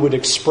God who would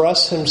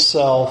express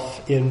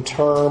himself in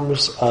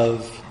terms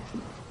of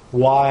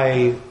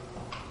why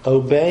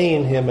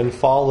obeying him and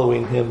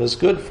following him is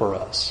good for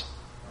us.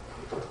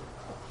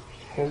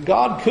 And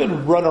God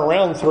could run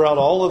around throughout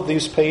all of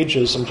these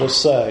pages and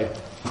just say,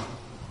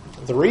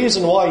 the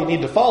reason why you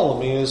need to follow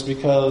me is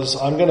because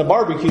I'm going to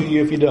barbecue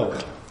you if you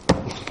don't.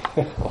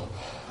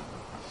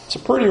 It's a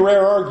pretty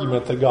rare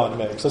argument that God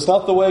makes. That's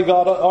not the way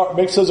God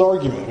makes his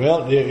argument.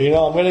 Well,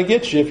 I'm going to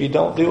get you if you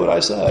don't do what I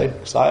say,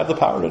 because I have the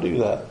power to do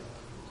that.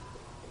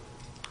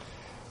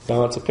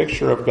 No, it's a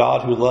picture of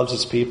God who loves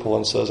his people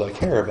and says, I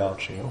care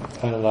about you,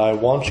 and I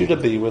want you to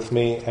be with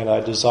me, and I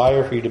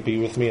desire for you to be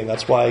with me, and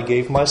that's why I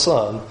gave my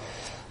Son,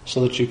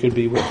 so that you could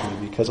be with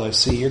me, because I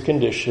see your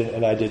condition,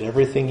 and I did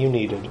everything you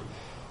needed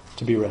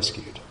to be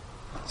rescued.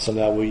 So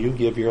now will you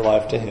give your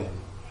life to him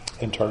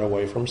and turn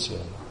away from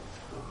sin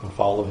and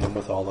follow him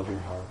with all of your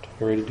heart?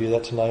 You ready to do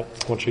that tonight?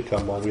 Won't you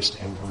come while we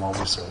stand and while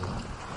we sing?